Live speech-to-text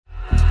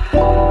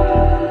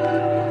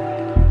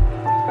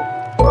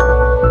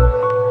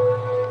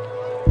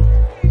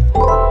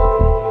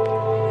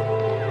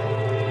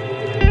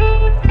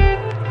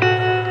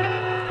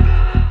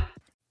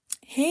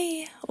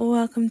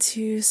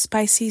to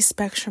Spicy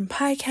Spectrum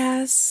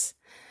Podcasts,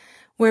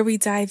 where we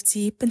dive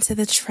deep into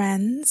the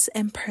trends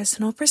and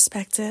personal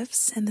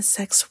perspectives in the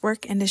sex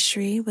work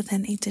industry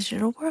within a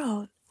digital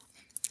world.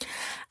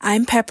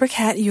 I'm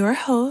Peppercat, your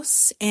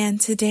host, and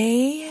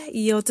today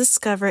you'll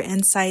discover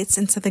insights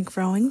into the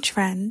growing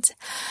trend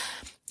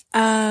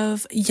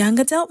of young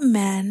adult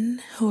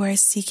men who are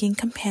seeking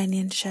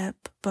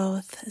companionship,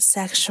 both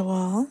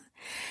sexual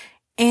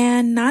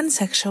and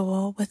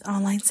non-sexual, with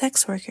online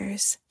sex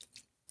workers.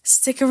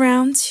 Stick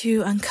around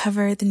to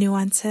uncover the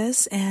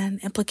nuances and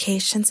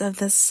implications of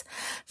this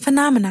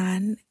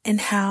phenomenon and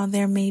how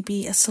there may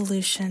be a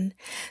solution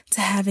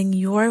to having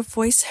your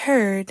voice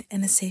heard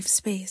in a safe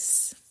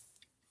space.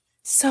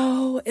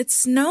 So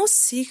it's no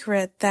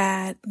secret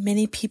that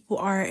many people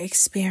are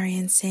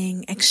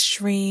experiencing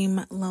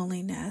extreme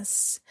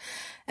loneliness,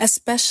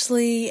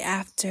 especially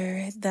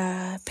after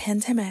the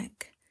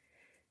pandemic.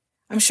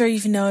 I'm sure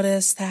you've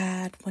noticed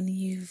that when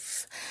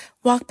you've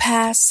walked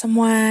past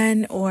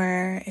someone,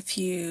 or if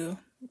you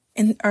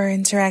are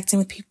interacting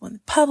with people in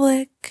the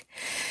public,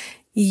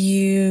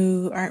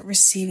 you aren't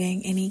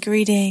receiving any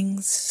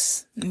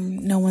greetings,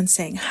 no one's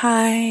saying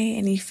hi,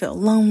 and you feel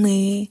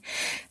lonely.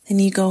 Then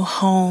you go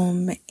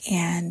home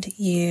and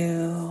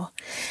you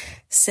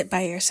sit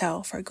by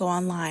yourself or go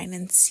online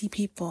and see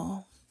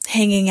people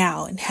hanging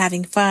out and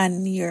having fun,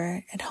 and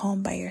you're at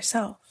home by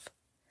yourself.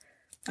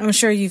 I'm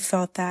sure you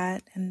felt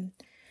that, and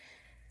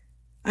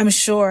I'm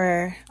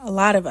sure a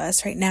lot of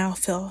us right now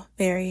feel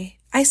very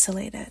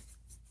isolated.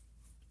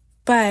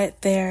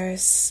 But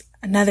there's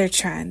another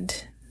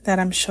trend that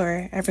I'm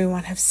sure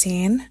everyone has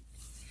seen.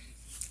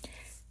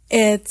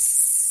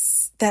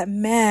 It's that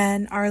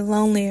men are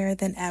lonelier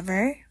than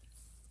ever.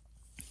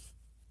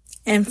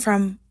 And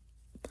from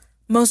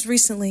most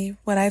recently,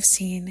 what I've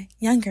seen,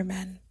 younger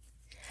men.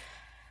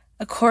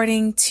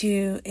 According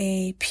to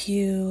a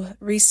Pew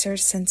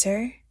Research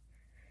Center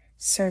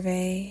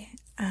survey,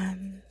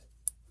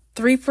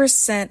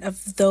 3%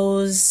 of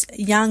those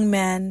young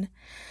men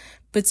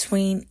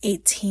between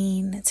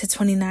 18 to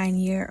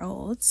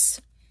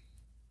 29-year-olds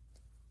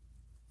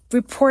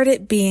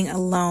reported being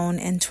alone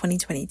in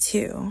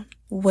 2022,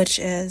 which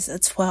is a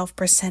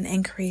 12%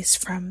 increase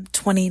from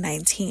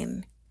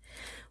 2019,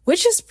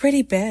 which is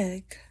pretty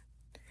big.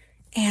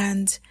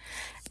 And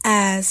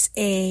as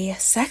a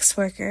sex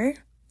worker,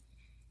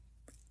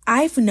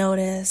 I've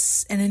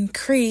noticed an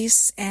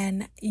increase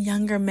in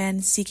younger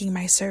men seeking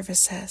my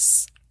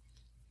services.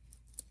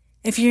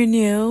 If you're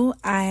new,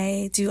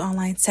 I do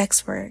online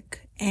sex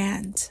work,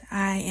 and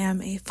I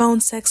am a phone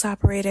sex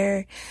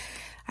operator.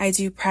 I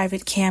do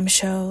private cam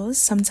shows,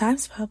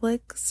 sometimes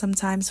public,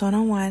 sometimes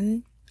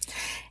one-on-one.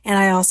 And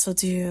I also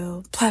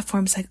do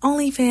platforms like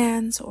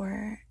OnlyFans,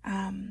 or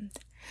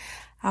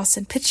I'll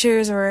send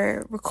pictures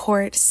or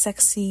record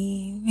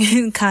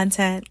sexy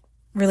content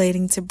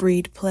relating to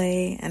breed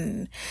play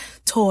and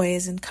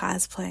toys and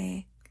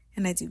cosplay.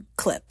 And I do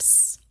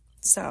clips.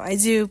 So I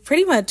do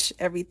pretty much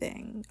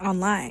everything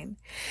online.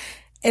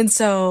 And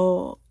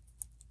so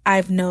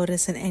I've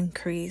noticed an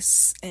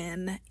increase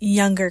in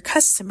younger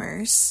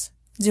customers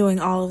doing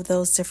all of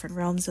those different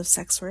realms of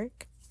sex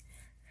work.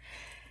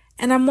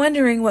 And I'm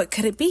wondering, what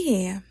could it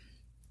be?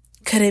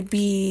 Could it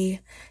be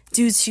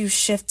due to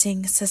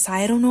shifting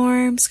societal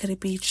norms? Could it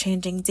be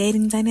changing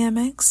dating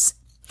dynamics?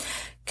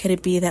 Could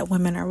it be that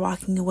women are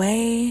walking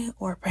away,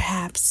 or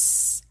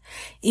perhaps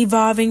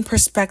evolving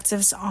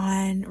perspectives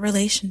on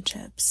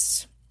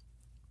relationships?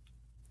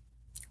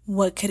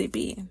 What could it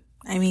be?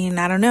 I mean,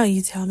 I don't know.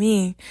 You tell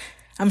me.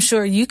 I'm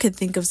sure you could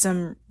think of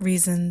some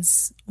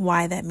reasons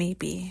why that may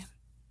be.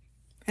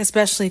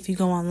 Especially if you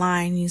go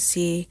online, you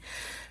see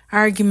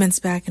arguments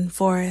back and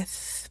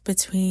forth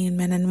between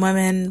men and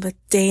women with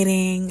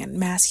dating and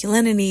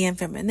masculinity and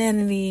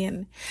femininity,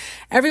 and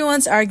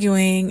everyone's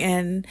arguing,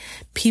 and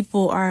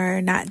people are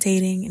not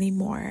dating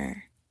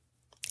anymore.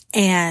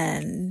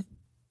 And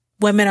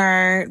women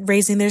are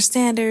raising their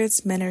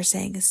standards. Men are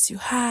saying it's too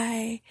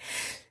high.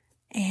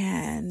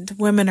 And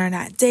women are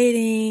not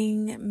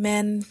dating.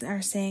 Men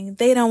are saying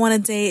they don't want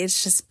to date.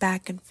 It's just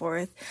back and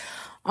forth.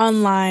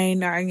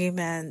 Online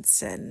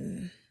arguments,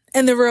 and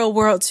in the real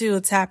world too,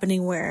 it's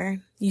happening where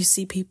you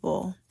see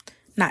people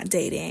not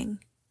dating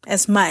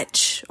as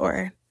much,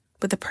 or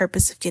with the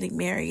purpose of getting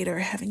married or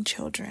having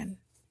children.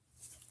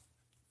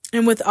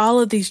 And with all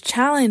of these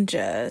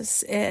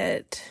challenges,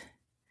 it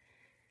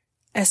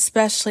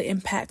especially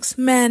impacts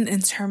men in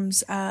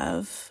terms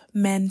of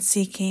men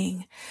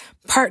seeking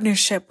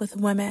partnership with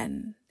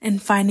women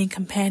and finding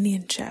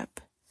companionship.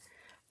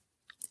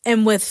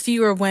 And with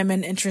fewer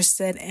women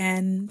interested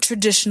in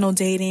traditional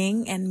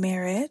dating and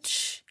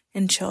marriage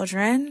and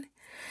children,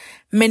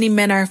 many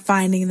men are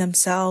finding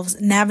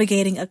themselves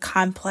navigating a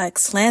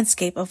complex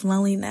landscape of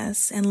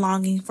loneliness and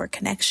longing for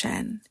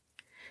connection.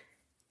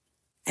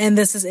 And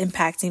this is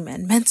impacting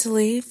men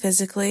mentally,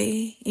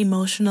 physically,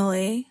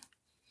 emotionally.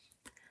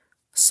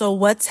 So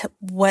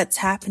what's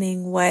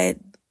happening?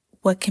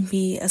 What can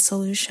be a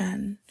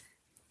solution?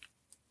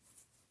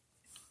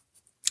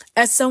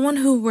 As someone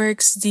who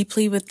works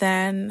deeply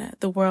within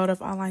the world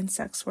of online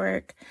sex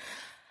work,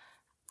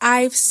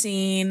 I've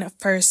seen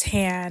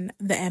firsthand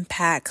the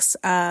impacts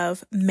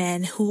of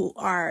men who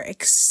are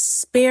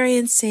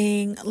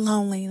experiencing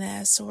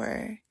loneliness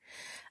or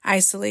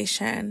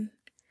isolation.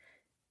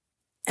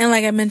 And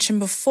like I mentioned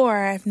before,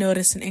 I've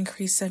noticed an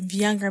increase of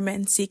younger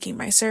men seeking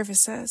my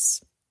services.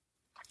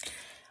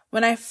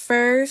 When I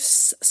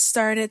first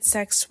started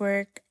sex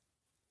work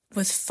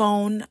with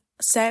phone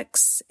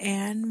sex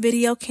and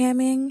video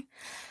camming,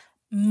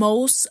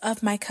 most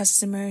of my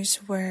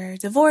customers were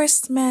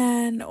divorced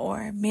men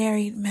or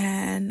married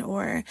men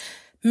or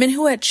men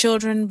who had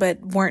children but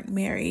weren't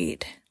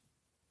married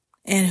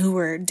and who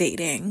were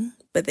dating,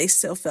 but they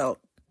still felt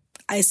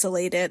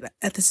isolated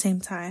at the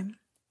same time.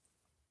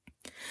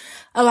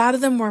 A lot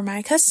of them were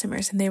my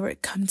customers, and they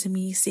would come to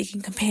me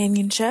seeking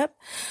companionship,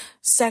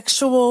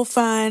 sexual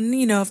fun,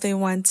 if they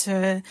want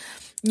to,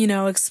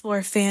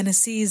 explore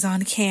fantasies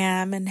on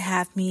cam and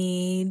have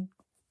me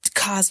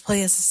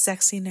cosplay as a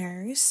sexy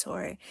nurse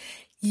or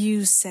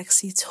use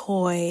sexy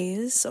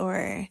toys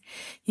or,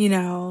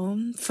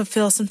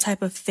 fulfill some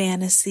type of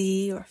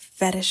fantasy or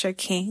fetish or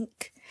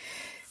kink.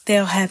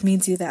 They'll have me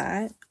do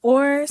that.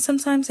 Or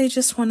sometimes they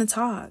just want to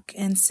talk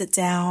and sit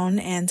down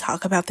and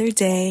talk about their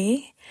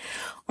day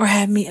or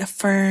have me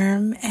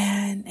affirm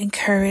and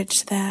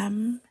encourage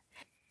them.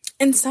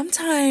 And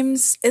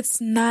sometimes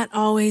it's not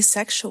always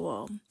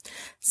sexual.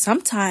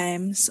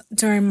 Sometimes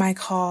during my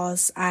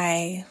calls,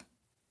 I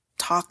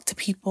talk to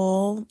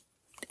people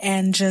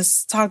and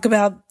just talk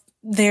about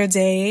their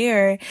day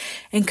or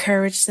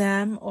encourage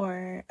them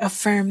or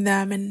affirm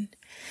them and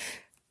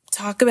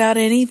talk about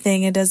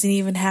anything. It doesn't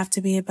even have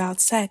to be about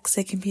sex.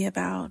 It can be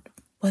about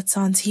what's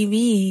on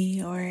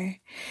TV or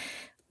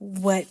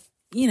what,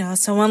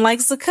 someone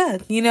likes to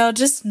cook,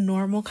 just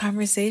normal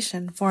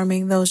conversation,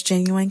 forming those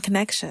genuine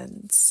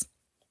connections.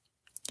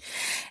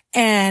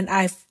 And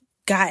I've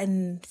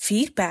gotten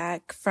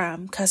feedback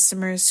from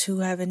customers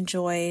who have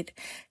enjoyed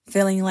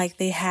feeling like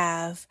they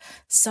have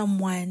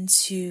someone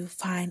to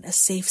find a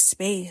safe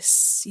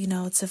space,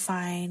 to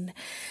find,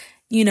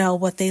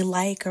 what they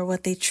like or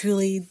what they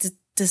truly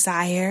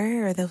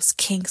desire, or those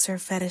kinks or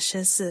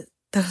fetishes that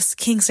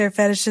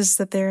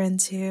they're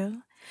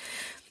into.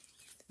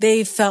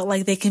 They felt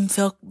like they can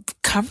feel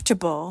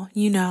comfortable,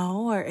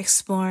 or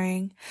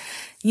exploring,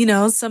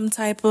 some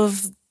type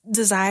of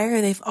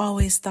desire they've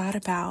always thought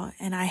about,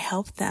 and I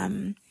help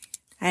them.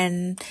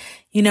 And,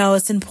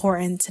 it's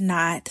important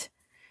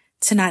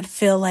to not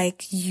feel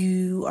like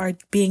you are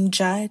being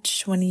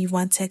judged when you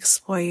want to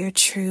explore your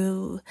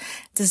true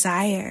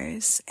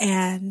desires.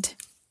 And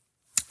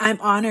I'm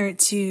honored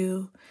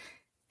to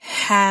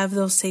have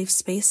those safe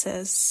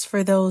spaces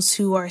for those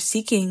who are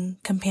seeking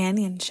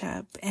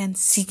companionship and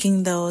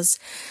seeking those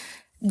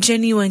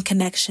genuine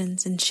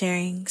connections and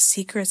sharing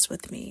secrets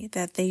with me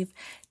that they've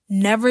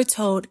never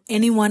told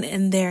anyone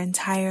in their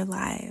entire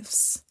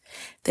lives.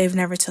 They've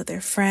never told their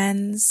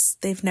friends.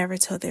 They've never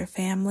told their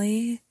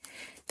family.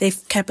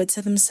 They've kept it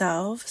to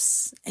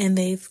themselves, and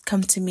they've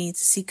come to me to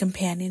seek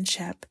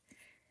companionship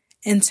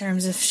in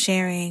terms of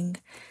sharing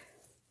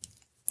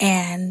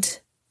and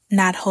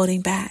not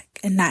holding back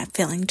and not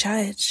feeling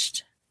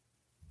judged.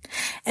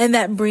 And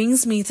that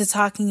brings me to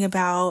talking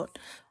about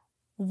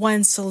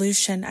one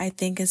solution I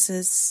think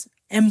is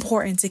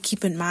important to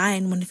keep in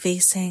mind when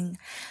facing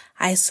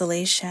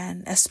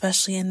isolation,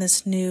 especially in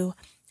this new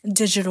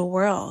digital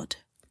world.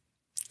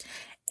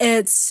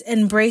 It's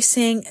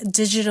embracing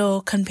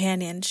digital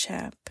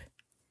companionship.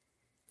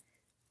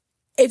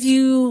 If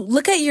you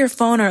look at your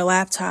phone or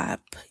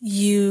laptop,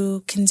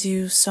 you can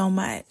do so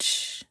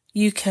much.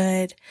 You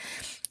could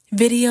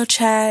video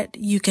chat,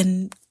 you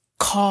can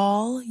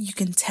call, you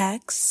can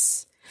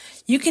text,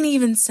 you can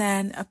even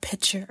send a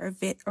picture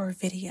or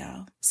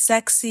video,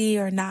 sexy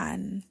or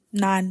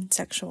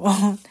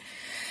non-sexual.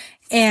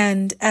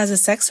 And as a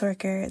sex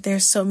worker,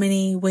 there's so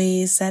many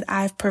ways that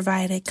I've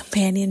provided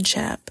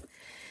companionship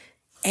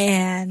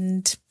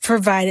and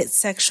provided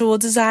sexual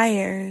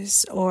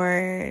desires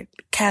or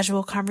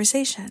casual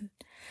conversation,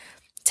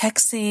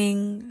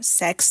 texting,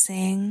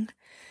 sexting,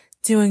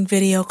 doing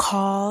video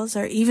calls,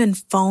 or even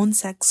phone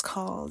sex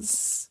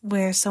calls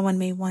where someone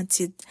may want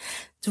to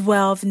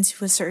delve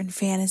into a certain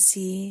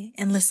fantasy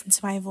and listen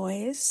to my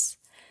voice,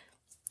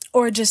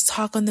 or just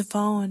talk on the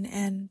phone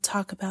and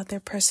talk about their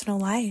personal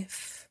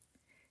life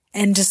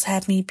and just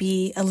have me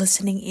be a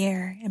listening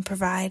ear and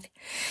provide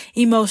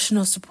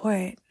emotional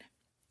support.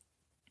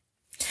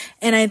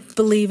 And I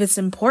believe it's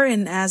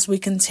important as we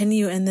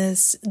continue in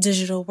this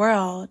digital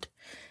world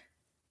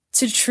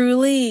to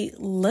truly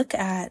look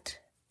at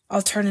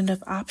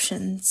alternative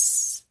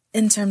options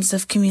in terms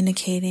of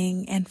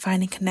communicating and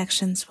finding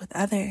connections with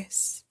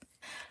others.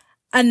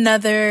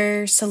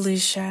 Another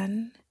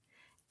solution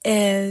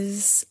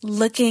is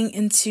looking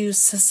into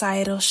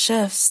societal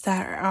shifts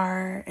that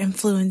are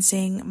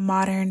influencing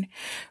modern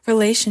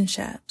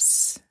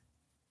relationships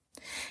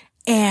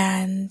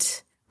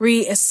and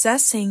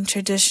reassessing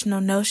traditional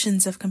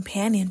notions of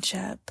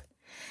companionship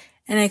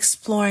and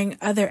exploring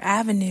other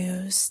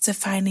avenues to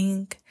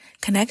finding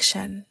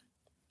connection.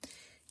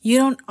 You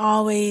don't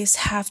always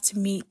have to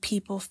meet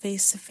people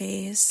face to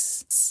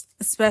face,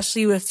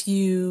 especially if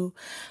you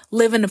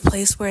live in a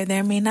place where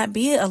there may not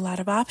be a lot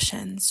of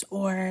options,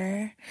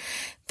 or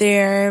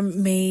there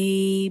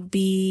may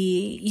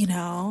be,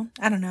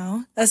 I don't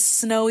know, a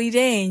snowy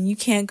day and you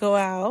can't go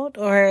out,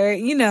 or,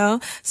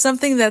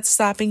 something that's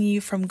stopping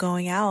you from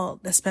going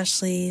out,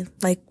 especially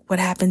like what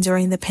happened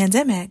during the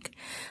pandemic,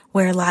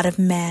 where a lot of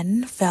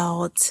men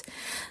felt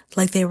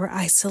like they were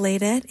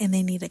isolated and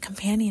they needed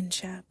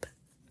companionship.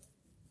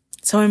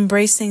 So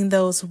embracing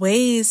those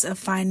ways of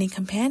finding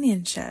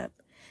companionship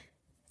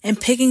and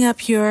picking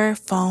up your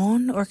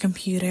phone or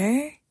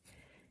computer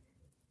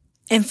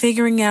and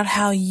figuring out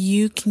how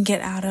you can get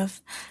out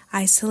of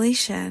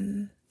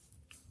isolation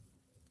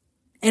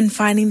and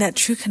finding that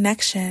true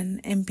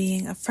connection and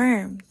being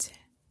affirmed.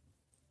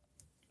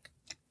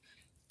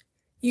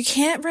 You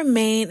can't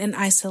remain in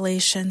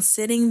isolation,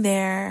 sitting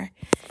there,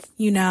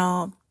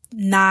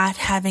 not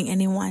having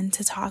anyone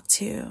to talk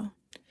to.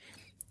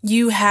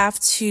 You have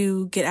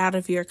to get out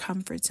of your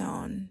comfort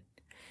zone.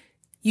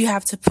 You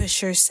have to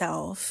push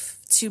yourself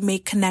to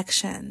make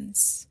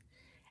connections.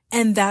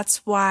 And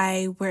that's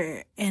why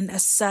we're in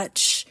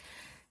such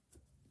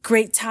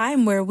great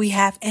time where we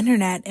have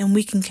internet and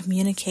we can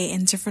communicate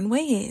in different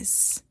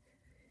ways.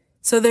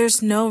 So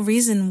there's no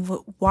reason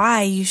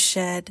why you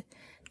should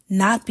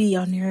not be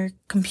on your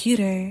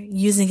computer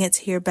using it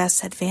to your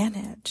best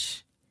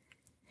advantage.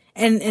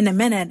 And in a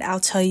minute,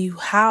 I'll tell you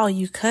how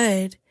you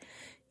could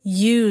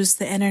use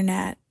the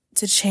internet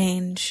to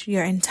change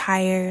your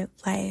entire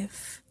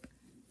life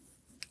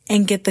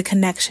and get the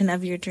connection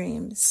of your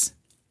dreams.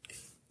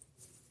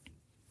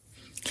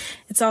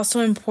 It's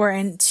also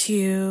important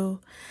to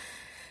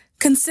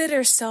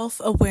consider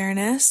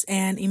self-awareness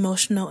and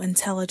emotional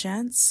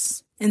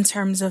intelligence in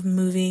terms of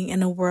moving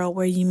in a world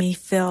where you may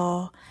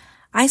feel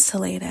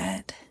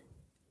isolated,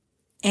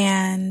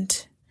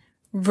 and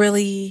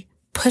really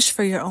push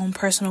for your own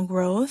personal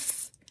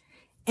growth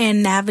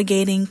and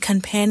navigating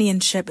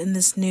companionship in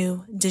this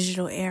new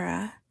digital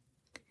era,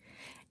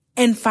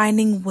 and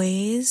finding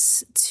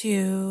ways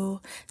to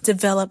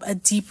develop a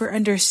deeper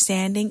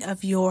understanding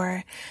of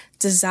your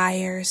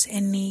desires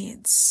and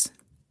needs.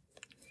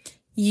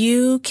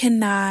 You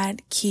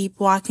cannot keep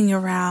walking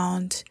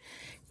around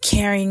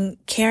carrying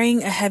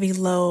a heavy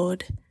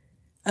load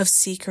of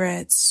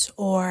secrets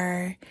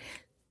or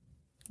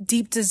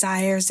deep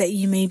desires that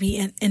you may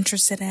be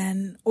interested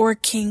in, or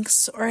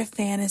kinks or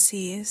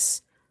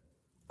fantasies,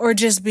 or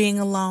just being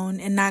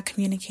alone and not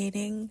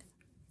communicating.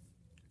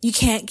 You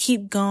can't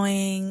keep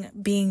going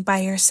being by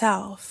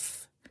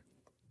yourself.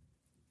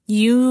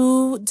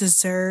 You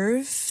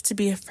deserve to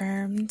be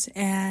affirmed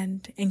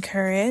and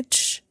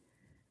encouraged,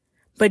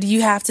 but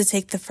you have to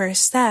take the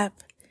first step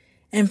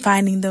in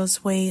finding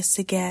those ways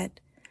to get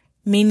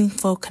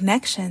meaningful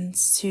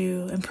connections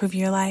to improve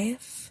your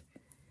life,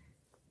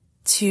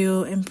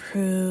 to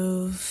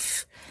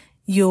improve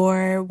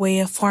your way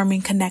of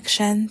forming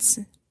connections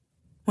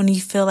when you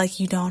feel like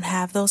you don't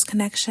have those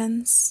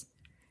connections,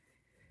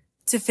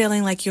 to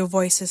feeling like your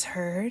voice is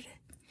heard.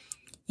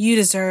 You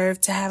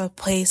deserve to have a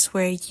place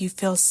where you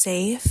feel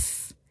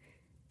safe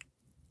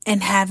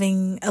and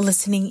having a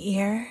listening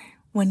ear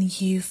when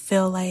you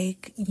feel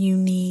like you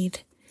need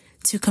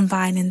to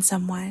confide in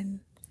someone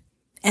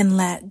and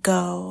let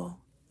go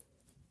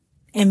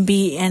and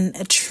be in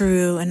a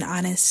true and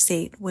honest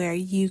state where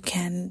you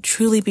can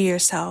truly be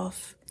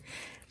yourself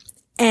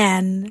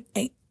and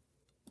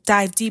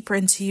dive deeper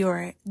into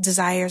your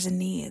desires and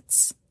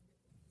needs.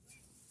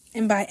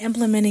 And by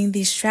implementing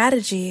these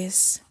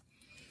strategies,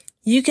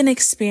 you can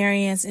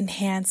experience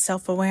enhanced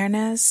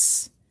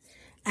self-awareness,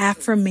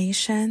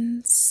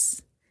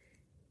 affirmations,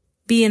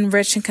 be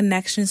enriched in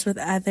connections with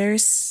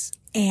others,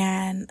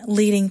 and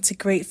leading to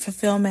great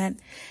fulfillment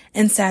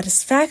and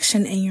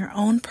satisfaction in your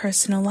own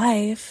personal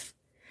life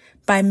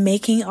by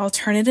making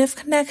alternative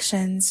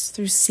connections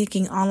through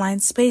seeking online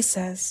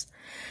spaces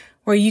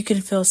where you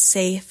can feel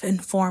safe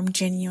and form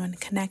genuine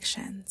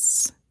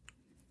connections.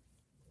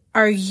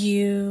 Are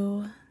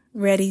you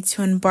ready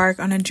to embark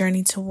on a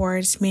journey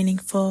towards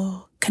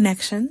meaningful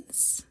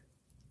connections?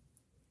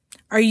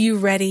 Are you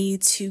ready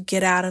to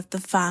get out of the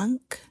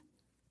funk,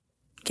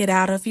 get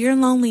out of your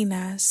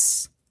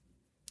loneliness,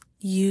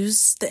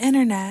 use the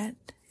internet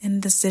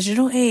in this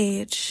digital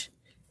age,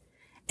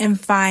 and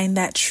find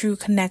that true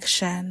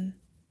connection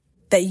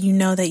that you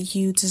know that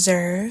you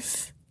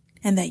deserve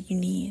and that you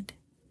need?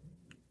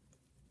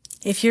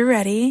 If you're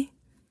ready,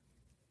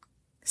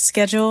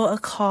 schedule a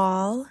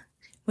call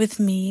with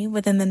me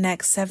within the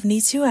next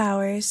 72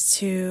 hours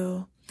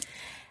to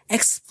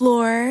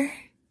explore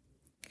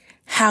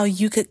how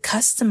you could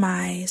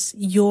customize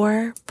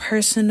your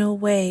personal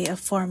way of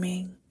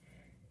forming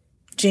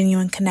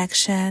genuine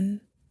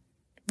connection,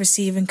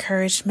 receive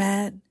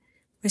encouragement,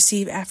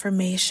 receive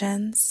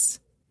affirmations,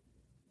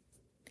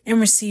 and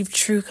receive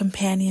true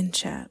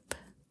companionship.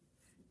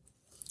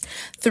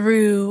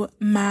 Through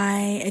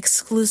my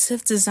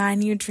exclusive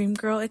Design Your Dream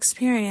Girl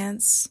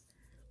experience,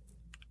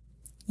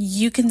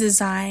 you can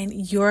design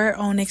your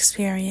own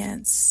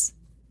experience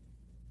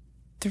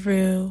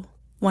through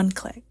one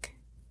click.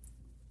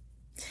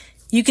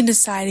 You can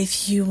decide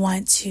if you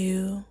want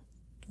to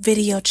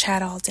video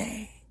chat all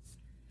day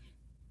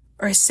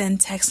or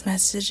send text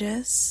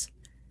messages,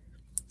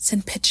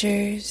 send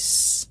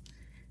pictures,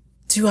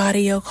 do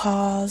audio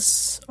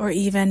calls, or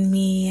even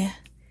me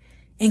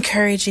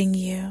encouraging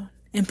you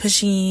and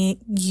pushing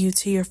you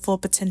to your full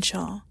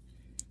potential.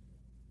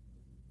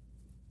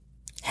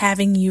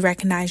 Having you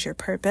recognize your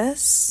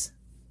purpose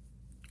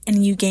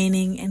and you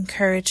gaining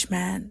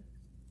encouragement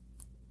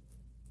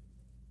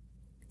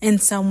in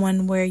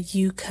someone where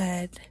you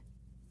could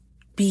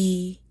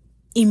be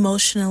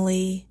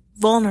emotionally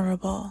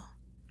vulnerable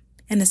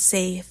in a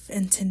safe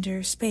and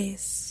tender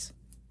space.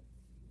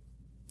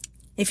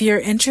 If you're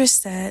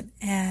interested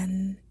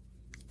in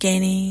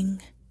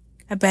gaining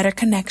a better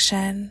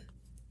connection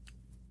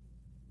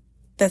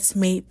that's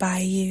made by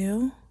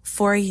you,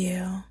 for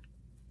you,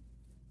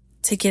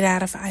 to get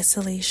out of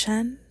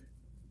isolation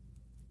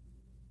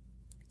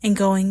and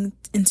going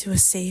into a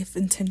safe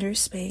and tender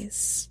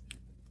space,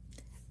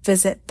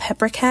 visit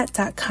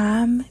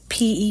pepperkat.com,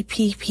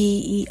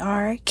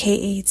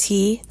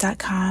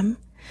 pepperkat.com,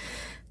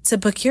 to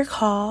book your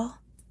call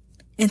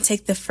and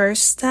take the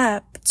first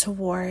step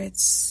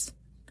towards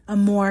a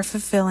more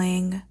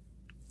fulfilling,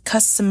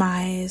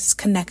 customized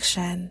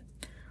connection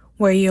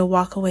where you'll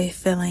walk away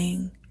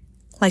feeling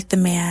like the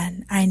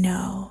man I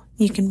know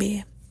you can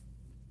be.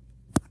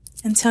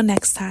 Until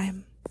next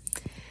time,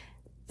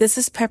 this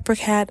is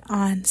Pepperkat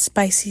on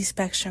Spicy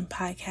Spectrum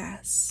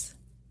Podcast.